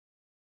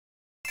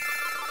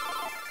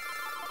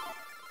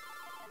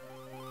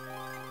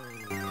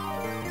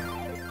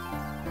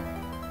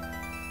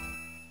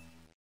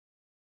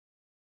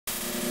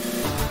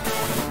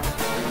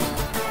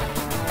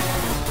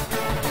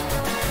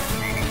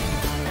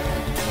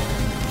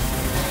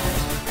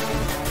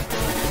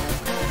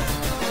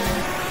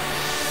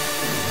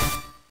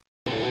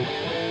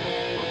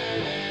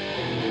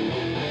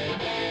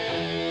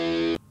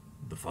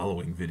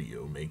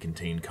video may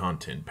contain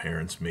content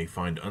parents may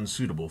find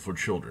unsuitable for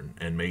children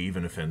and may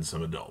even offend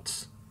some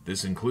adults.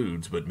 This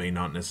includes, but may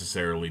not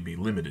necessarily be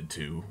limited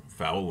to,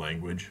 foul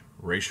language,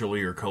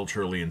 racially or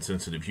culturally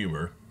insensitive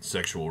humor,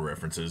 sexual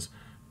references,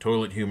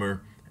 toilet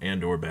humor,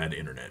 and/or bad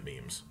internet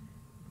memes.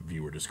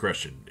 Viewer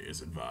discretion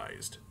is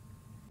advised.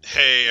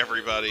 Hey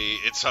everybody,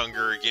 it's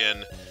Hunger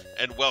again,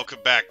 and welcome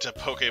back to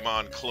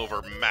Pokemon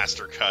Clover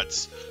Master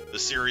Cuts, the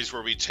series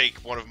where we take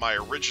one of my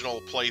original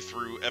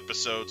playthrough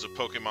episodes of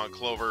Pokemon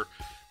Clover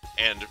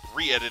and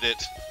re-edit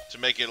it to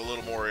make it a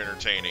little more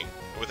entertaining.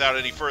 Without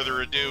any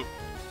further ado,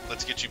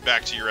 let's get you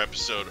back to your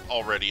episode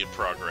already in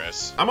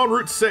progress. I'm on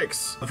Route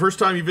 6. The first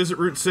time you visit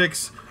Route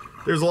 6,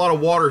 there's a lot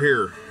of water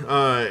here,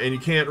 and you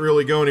can't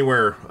really go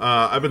anywhere.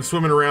 I've been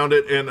swimming around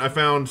it, and I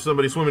found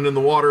somebody swimming in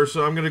the water,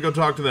 so I'm gonna go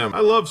talk to them. I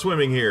love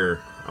swimming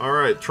here.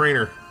 Alright,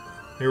 trainer.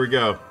 Here we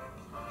go.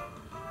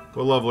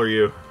 What level are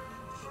you?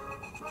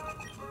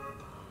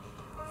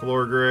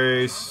 Floor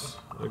Grace.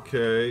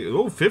 Okay.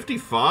 Oh,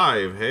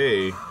 55.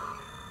 Hey.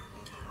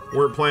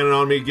 Weren't planning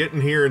on me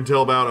getting here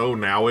until about,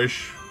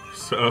 now-ish.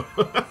 So...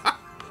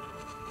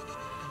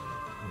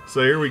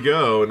 So here we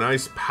go, a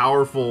nice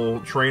powerful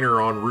trainer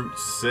on Route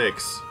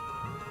 6.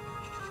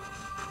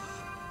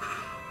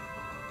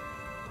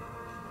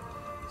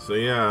 So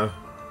yeah,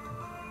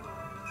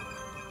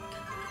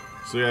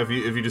 if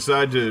you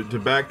decide to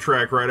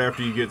backtrack right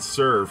after you get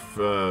surf,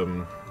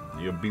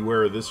 you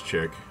beware of this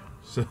chick.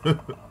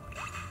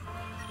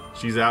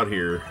 She's out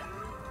here.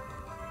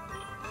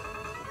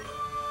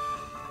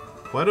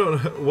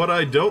 What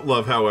I don't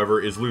love,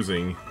 however, is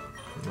losing.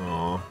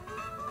 Aww.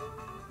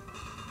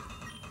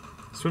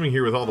 Swimming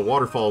here with all the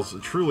waterfalls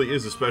truly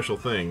is a special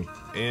thing.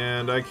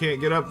 And I can't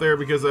get up there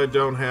because I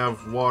don't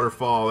have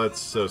waterfall. That's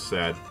so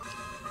sad.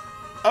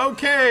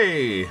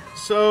 Okay,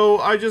 so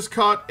I just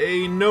caught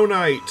a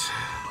No-Night.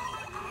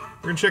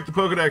 We're gonna check the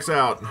Pokedex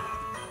out.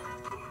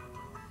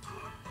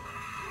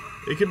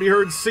 It can be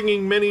heard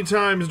singing many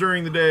times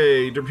during the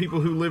day. The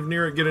people who live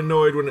near it get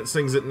annoyed when it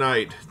sings at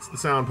night. It's the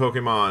sound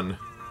Pokemon.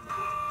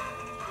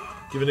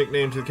 Give a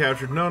nickname to the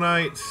captured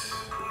No-Night.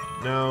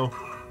 No.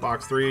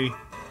 Box 3.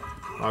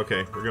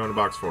 Okay, we're going to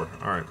box 4.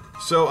 Alright.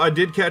 So, I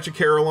did catch a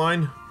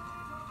Caroline.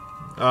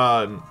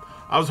 I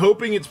was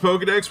hoping its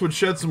Pokedex would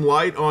shed some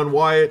light on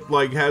why it,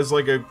 has,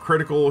 a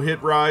critical hit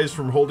rise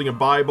from holding a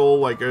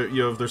Bible,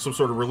 if there's some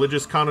sort of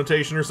religious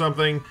connotation or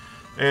something.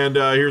 And,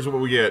 here's what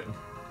we get.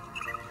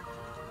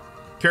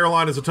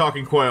 Caroline is a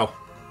talking quail.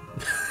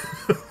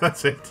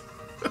 That's it.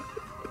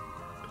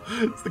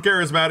 It's the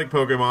charismatic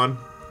Pokemon.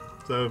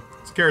 So,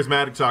 it's a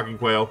charismatic talking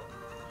quail.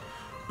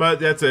 But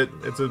that's it.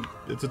 It's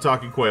a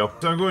talking quail.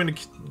 So I'm going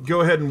to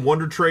go ahead and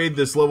Wonder Trade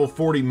this level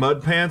 40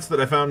 Mud Pants that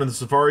I found in the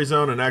Safari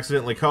Zone and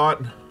accidentally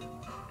caught.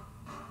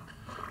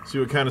 See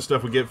what kind of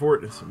stuff we get for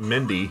it. It's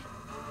Mendy.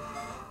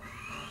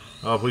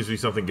 Oh, please be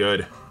something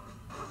good.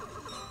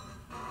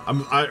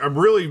 I'm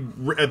really,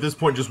 at this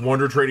point, just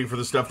Wonder Trading for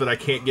the stuff that I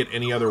can't get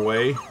any other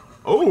way.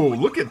 Oh,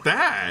 look at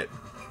that!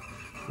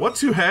 What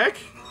the heck?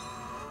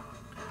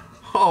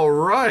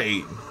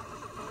 Alright.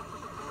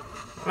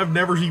 I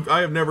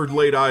have never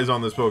laid eyes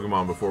on this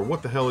Pokemon before.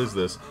 What the hell is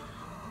this?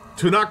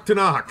 Tunak.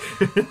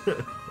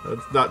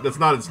 That's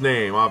not its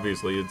name,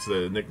 obviously. It's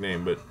a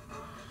nickname, but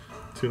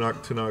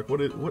Tunak.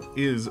 What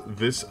is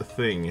this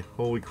thing?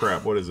 Holy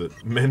crap, what is it?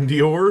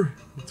 Mendior?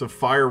 It's a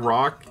fire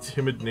rock,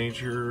 timid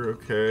nature,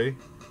 okay.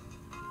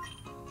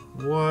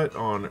 What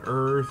on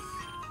earth?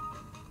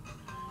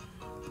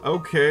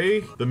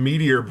 Okay. The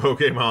meteor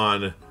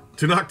Pokemon.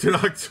 Tunak,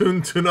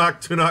 tun,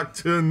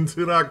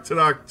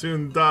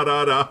 da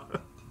da da.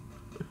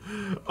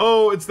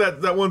 Oh, it's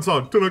that one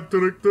song. Da da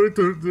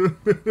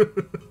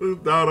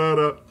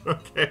da.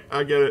 Okay,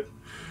 I get it.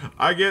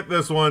 I get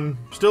this one.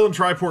 Still in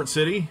Triport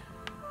City.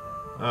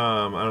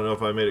 I don't know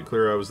if I made it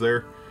clear I was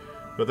there,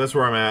 but that's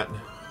where I'm at.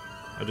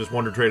 I just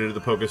Wonder Traded at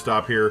the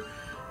Pokestop here,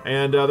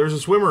 and there's a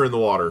swimmer in the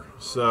water,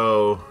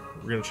 so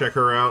we're gonna check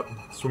her out.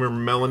 Swimmer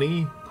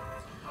Melanie.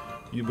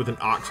 With an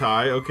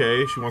Octai,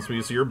 okay, she wants me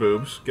to see her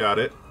boobs, got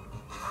it.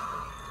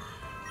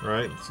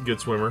 Alright, it's a good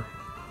swimmer.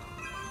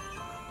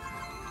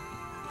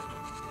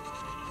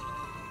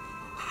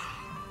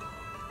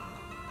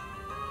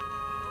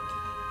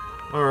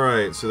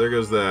 Alright, so there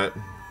goes that.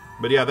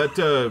 But yeah,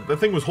 that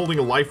thing was holding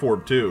a life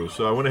orb too,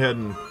 so I went ahead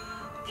and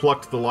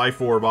plucked the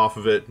life orb off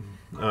of it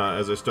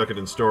as I stuck it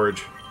in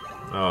storage.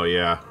 Oh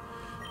yeah,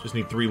 just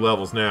need 3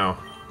 levels now.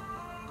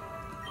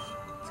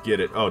 Let's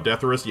get it. Oh,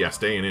 Deathrus? Yeah,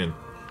 staying in.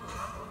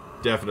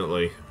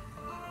 Definitely.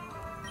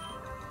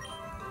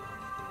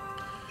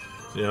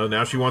 You know,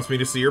 now she wants me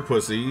to see her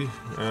pussy.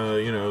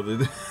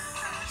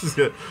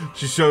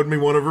 She showed me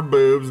one of her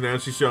boobs, now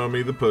she's showing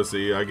me the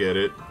pussy. I get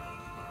it.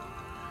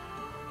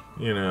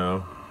 You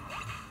know.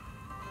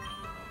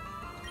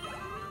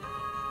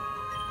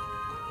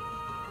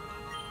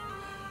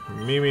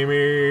 Me.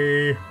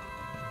 Me,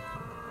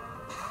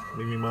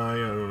 my, I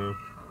don't know.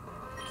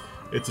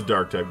 It's a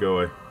dark type, go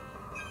away.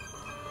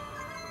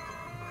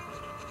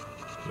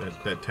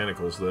 That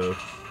tentacles, though.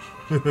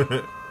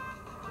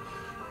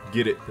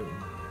 Get it.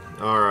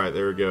 Alright,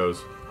 there it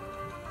goes.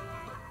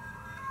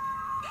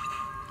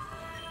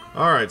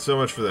 Alright, so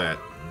much for that.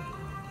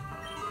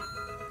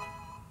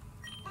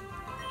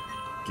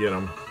 Get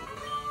him.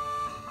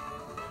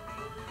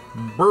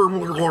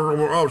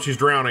 Oh, she's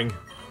drowning.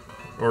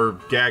 Or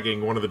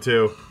gagging, one of the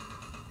two.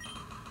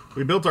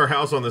 We built our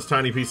house on this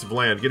tiny piece of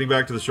land. Getting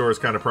back to the shore is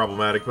kind of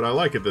problematic, but I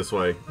like it this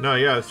way. No,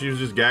 yeah, she was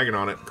just gagging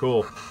on it.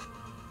 Cool.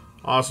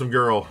 Awesome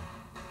girl.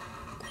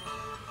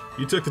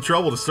 You took the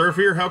trouble to surf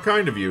here? How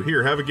kind of you.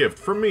 Here, have a gift.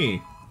 From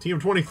me.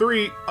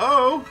 TM23.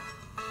 Oh!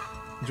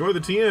 Enjoy the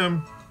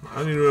TM. I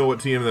don't even know what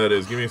TM that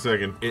is. Give me a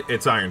second.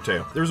 It's Iron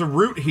Tail. There's a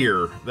route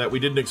here that we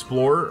didn't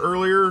explore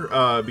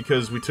earlier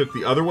because we took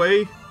the other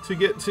way to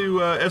get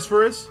to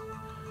Esphorus.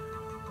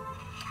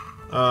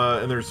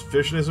 And there's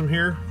Fishism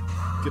here.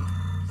 Get the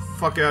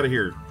fuck out of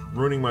here.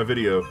 Ruining my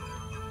video.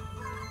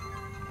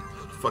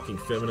 Fucking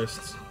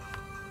feminists.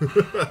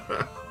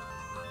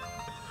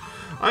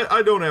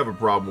 I don't have a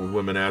problem with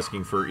women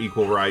asking for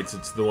equal rights.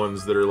 It's the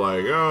ones that are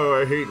like,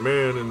 oh, I hate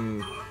men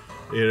and,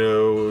 you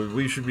know,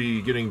 we should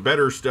be getting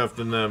better stuff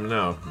than them.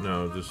 No,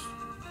 just,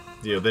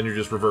 you know, then you're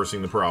just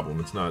reversing the problem.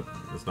 It's not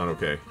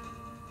okay.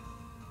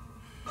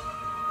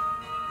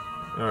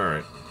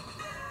 Alright.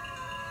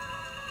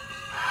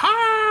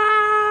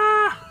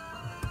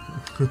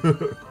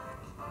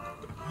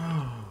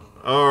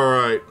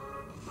 Alright.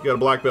 Got a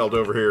black belt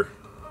over here.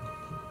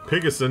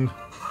 Pigison.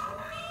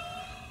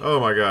 Oh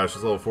my gosh,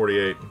 it's level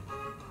 48.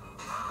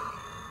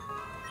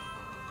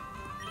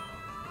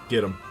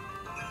 Get him.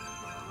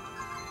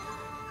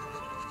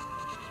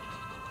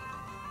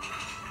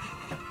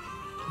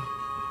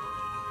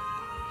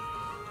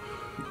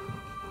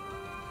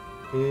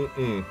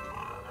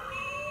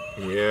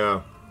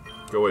 Yeah.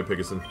 Go away,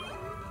 Pigison.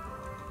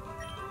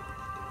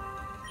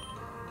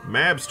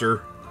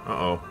 Mabster.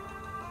 Uh-oh.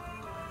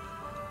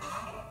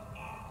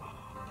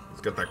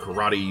 He's got that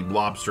karate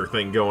lobster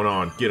thing going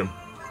on. Get him.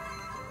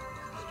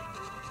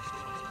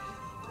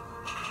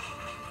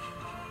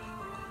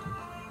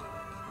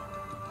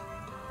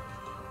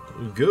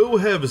 Go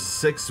have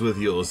sex with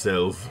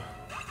yourself.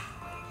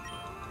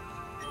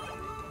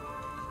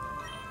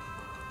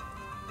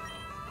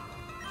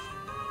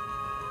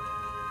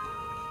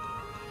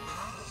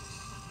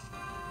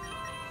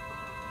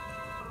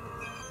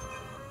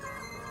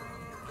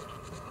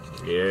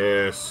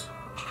 Yes.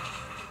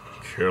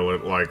 Kill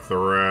it like the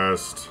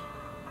rest.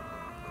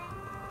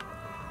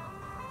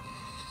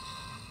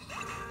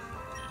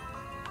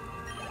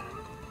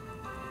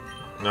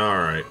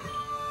 Alright.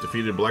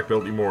 Defeated Black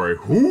Belt Imori.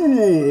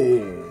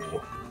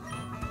 Ooh!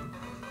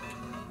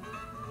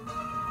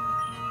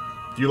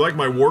 Do you like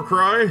my war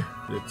cry?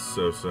 It's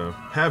so-so.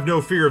 Have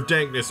no fear of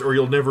dankness or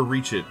you'll never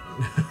reach it.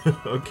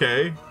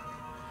 Okay.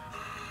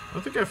 I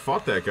don't think I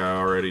fought that guy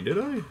already, did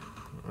I?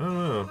 I don't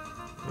know.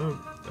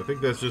 I think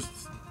that's just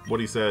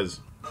what he says.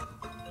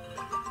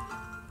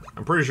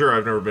 I'm pretty sure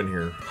I've never been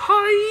here.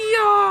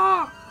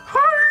 Hiya!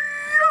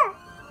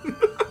 Hiya!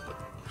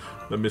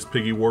 The Miss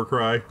Piggy war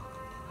cry.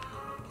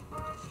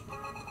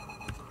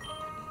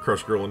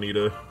 Crush Girl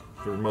Anita,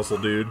 your muscle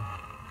dude.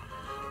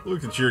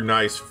 Look at your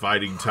nice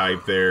fighting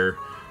type there.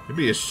 It'd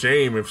be a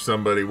shame if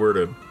somebody were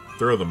to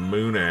throw the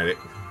moon at it.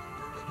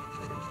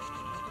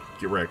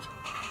 Get wrecked.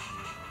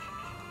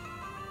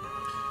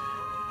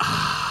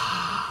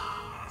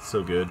 Ah,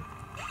 so good.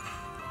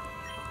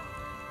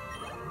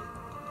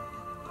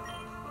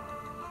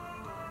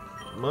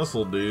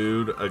 Muscle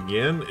dude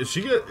again. Is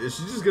she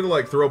just gonna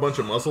like throw a bunch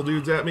of muscle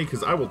dudes at me?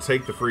 Because I will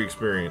take the free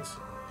experience.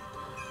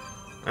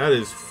 That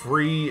is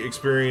free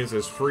experience,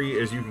 as free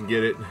as you can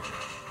get it.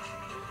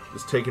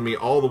 It's taking me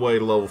all the way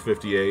to level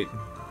 58.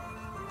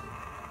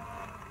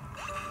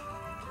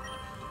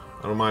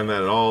 I don't mind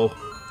that at all.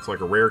 It's like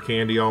a rare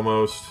candy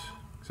almost.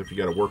 Except you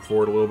gotta work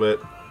for it a little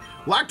bit.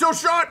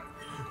 Lactose shot!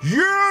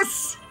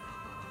 Yes!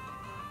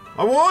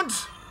 I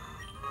want!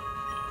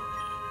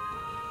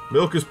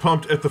 Milk is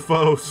pumped at the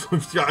foes.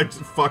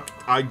 Fuck,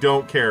 I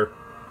don't care.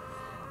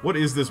 What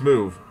is this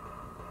move?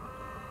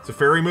 It's a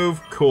fairy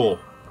move? Cool.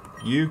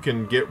 You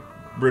can get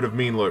rid of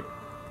Mean Look.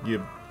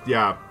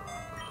 Yeah.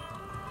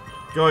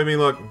 Go away, Mean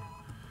Look.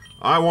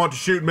 I want to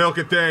shoot milk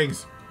at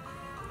things.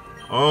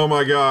 Oh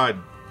my god.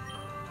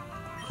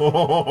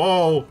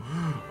 Oh,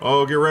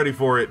 get ready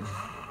for it.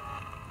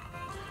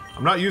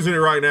 I'm not using it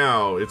right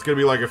now. It's gonna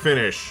be like a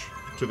finish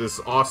to this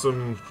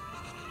awesome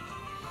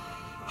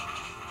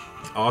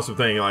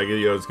thing. Like,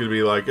 you know, it's gonna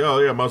be like, oh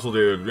yeah, muscle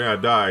dude, yeah,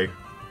 die.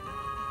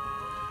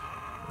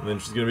 And then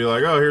she's gonna be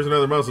like, oh, here's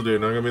another muscle dude.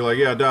 And I'm gonna be like,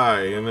 yeah,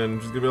 die. And then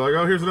she's gonna be like,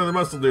 oh, here's another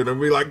muscle dude. And I'm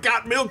gonna be like,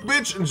 got milk,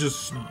 bitch! And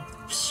just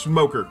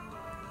smoke her.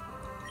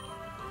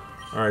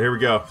 Alright, here we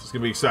go. It's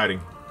gonna be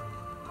exciting.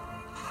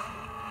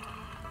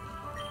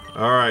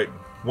 Alright,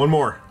 one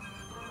more.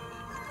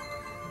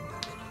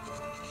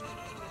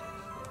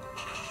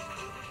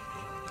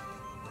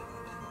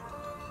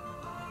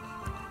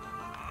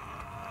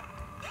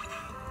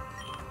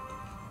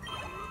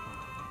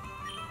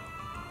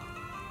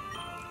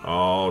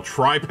 Oh,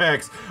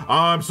 Tripex.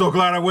 I'm so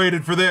glad I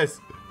waited for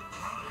this.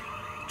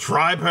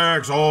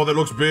 Tripex. Oh, that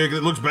looks big.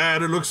 It looks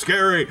bad. It looks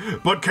scary.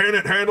 But can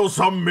it handle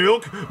some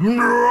milk?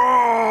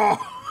 No!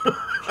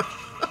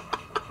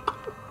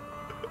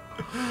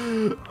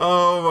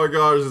 Oh my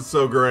gosh, it's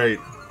so great.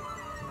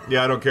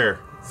 Yeah, I don't care.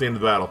 It's the end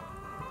of the battle.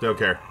 Don't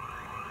care.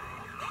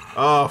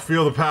 Oh,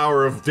 feel the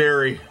power of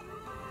dairy.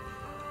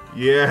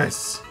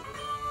 Yes.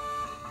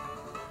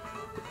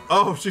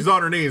 Oh, she's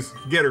on her knees.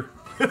 Get her.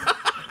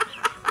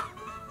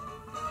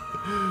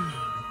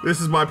 This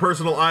is my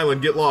personal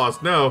island. Get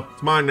lost. No,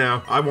 it's mine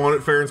now. I want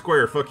it fair and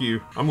square. Fuck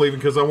you. I'm leaving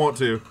because I want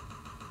to.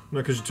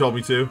 Not because you told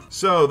me to.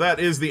 So that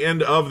is the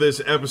end of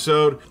this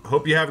episode.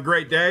 Hope you have a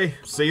great day.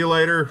 See you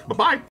later.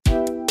 Bye-bye.